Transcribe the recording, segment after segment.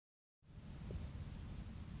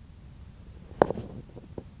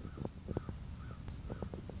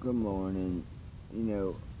Good morning. You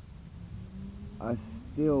know, I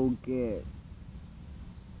still get.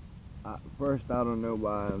 First, I don't know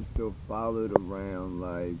why I'm still followed around.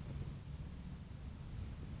 Like,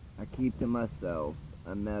 I keep to myself.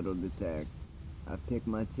 I metal detect. I pick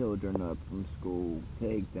my children up from school,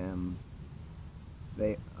 take them.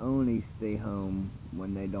 They only stay home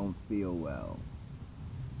when they don't feel well.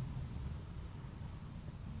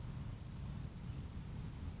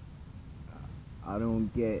 I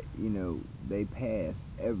don't get, they pass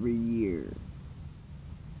every year.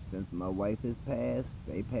 Since my wife has passed,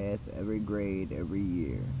 they pass every grade every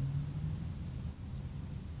year.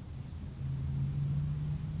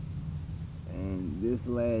 And this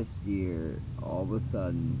last year, all of a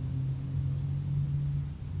sudden,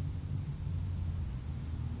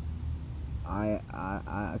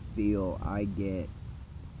 I feel I get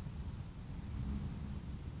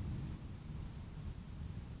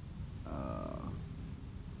uh,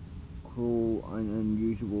 cruel and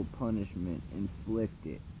unusual punishment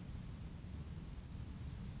inflicted.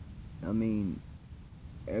 I mean,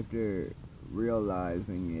 after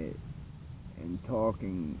realizing it and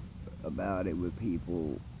talking about it with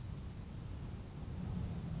people,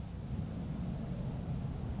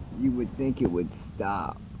 you would think it would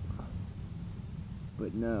stop.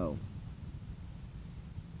 But no.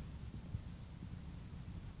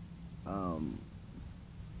 Um,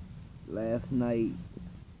 Last night,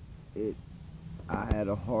 it I had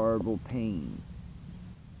a horrible pain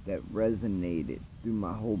that resonated through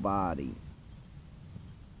my whole body.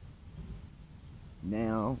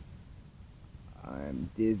 Now, I'm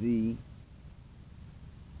dizzy.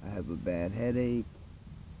 I have a bad headache.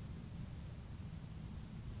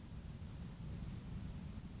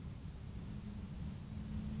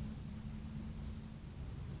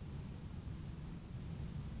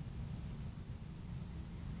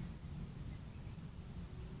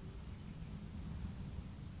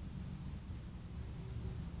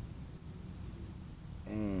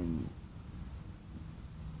 And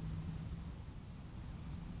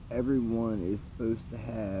everyone is supposed to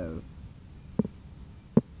have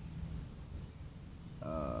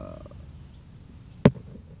uh,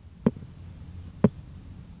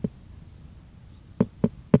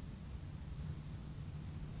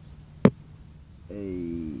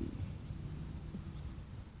 a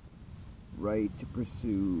right to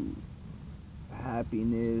pursue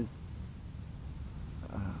happiness,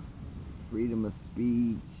 uh, freedom of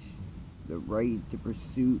speech, the right to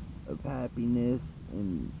pursuit of happiness,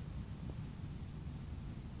 and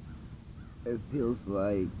it feels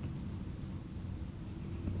like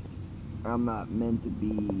I'm not meant to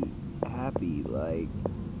be happy. Like,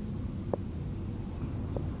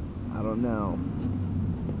 I don't know.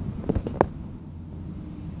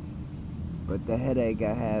 But the headache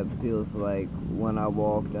I have feels like when I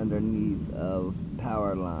walked underneath of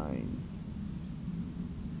power lines.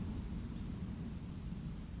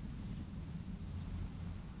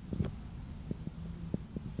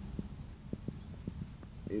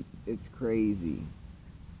 It's crazy.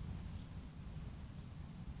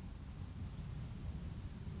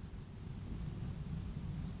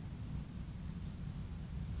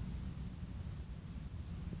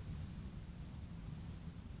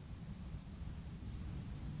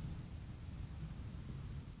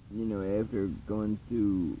 After going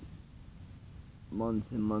through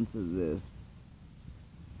months and months of this,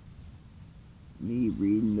 me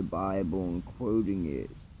reading the Bible and quoting it,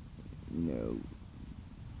 you know,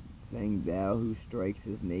 saying, "Thou who strikes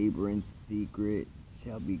his neighbor in secret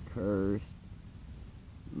shall be cursed.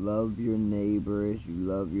 Love your neighbor as you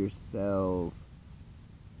love yourself."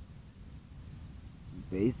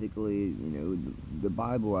 Basically, the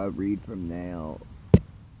Bible I read from now,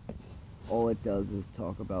 all it does is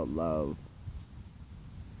talk about love.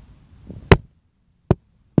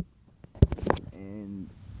 And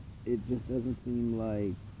it just doesn't seem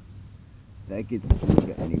like that gets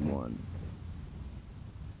through to anyone.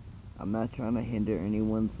 I'm not trying to hinder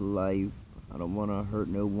anyone's life. I don't want to hurt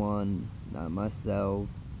no one, not myself.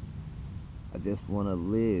 I just want to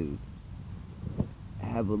live,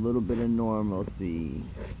 have a little bit of normalcy,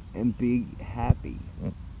 and be happy.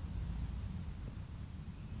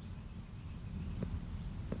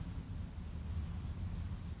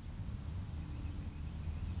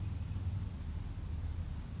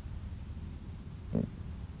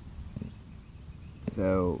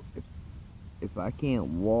 So, if I can't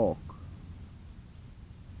walk,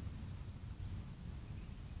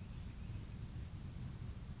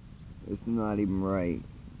 it's not even right.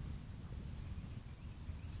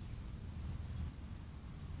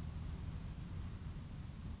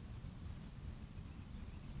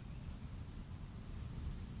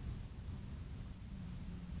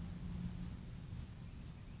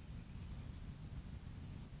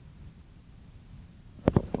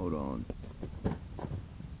 hold on.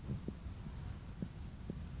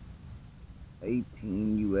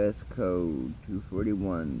 18 U.S. Code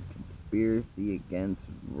 241, conspiracy against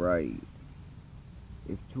rights.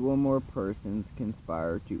 If two or more persons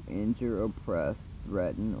conspire to injure, oppress,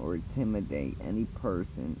 threaten, or intimidate any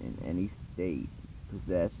person in any state,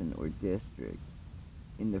 possession, or district,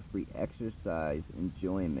 in the free exercise,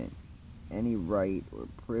 enjoyment, any right or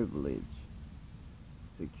privilege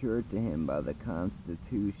secured to him by the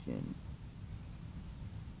Constitution,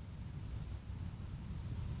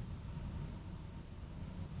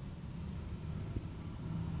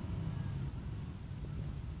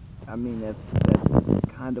 I mean, that's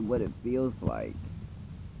kind of what it feels like.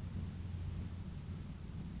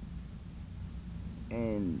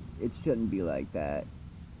 And it shouldn't be like that.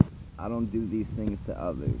 I don't do these things to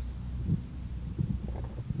others.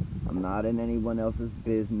 I'm not in anyone else's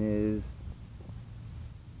business.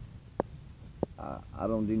 I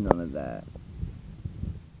don't do none of that.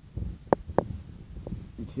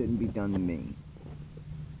 It shouldn't be done to me.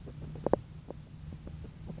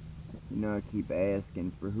 You know, I keep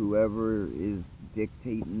asking for whoever is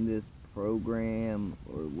dictating this program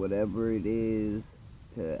or whatever it is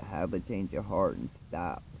to have a change of heart and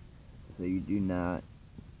stop, so you do not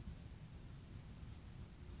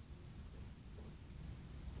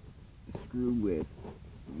screw with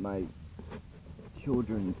my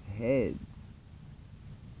children's heads,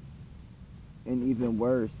 and even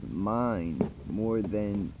worse, mine, more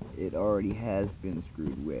than it already has been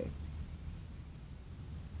screwed with.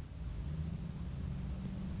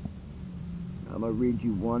 I'm gonna read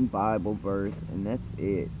you one Bible verse, and that's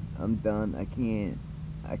it. I'm done. I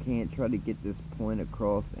can't try to get this point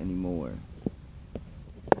across anymore.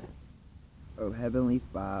 O Heavenly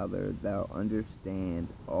Father, thou understand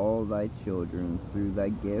all thy children. Through thy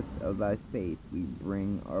gift of thy faith we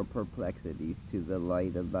bring our perplexities to the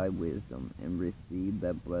light of thy wisdom, and receive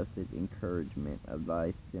the blessed encouragement of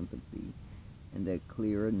thy sympathy, and a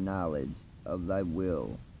clearer knowledge of thy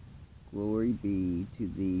will. Glory be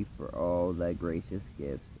to thee for all thy gracious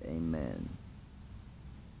gifts. Amen.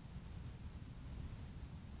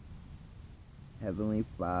 Heavenly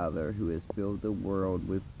Father, who has filled the world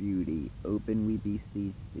with beauty, open, we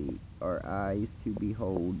beseech thee, our eyes to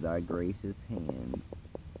behold thy gracious hands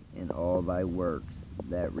and all thy works,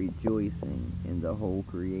 that rejoicing in the whole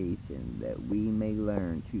creation, that we may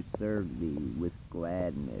learn to serve thee with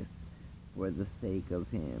gladness for the sake of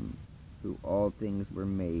him who all things were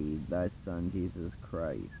made, thy Son Jesus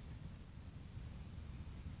Christ.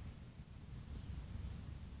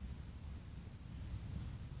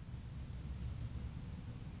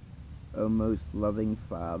 O most loving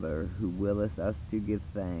Father, who willest us to give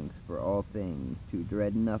thanks for all things, to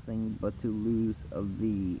dread nothing but to lose of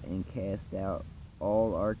thee, and cast out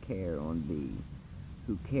all our care on thee,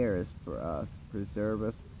 who carest for us, preserve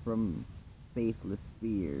us from faithless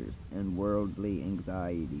fears and worldly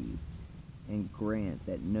anxieties, and grant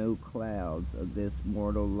that no clouds of this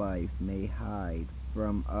mortal life may hide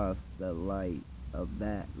from us the light of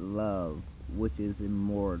that love which is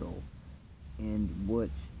immortal, and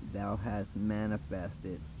which thou hast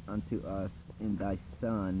manifested unto us in thy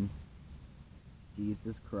Son,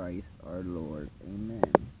 Jesus Christ our Lord.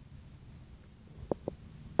 Amen.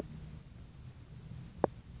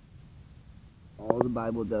 All the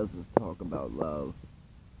Bible does is talk about love.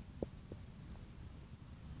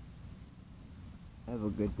 Have a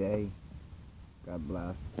good day. God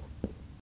bless.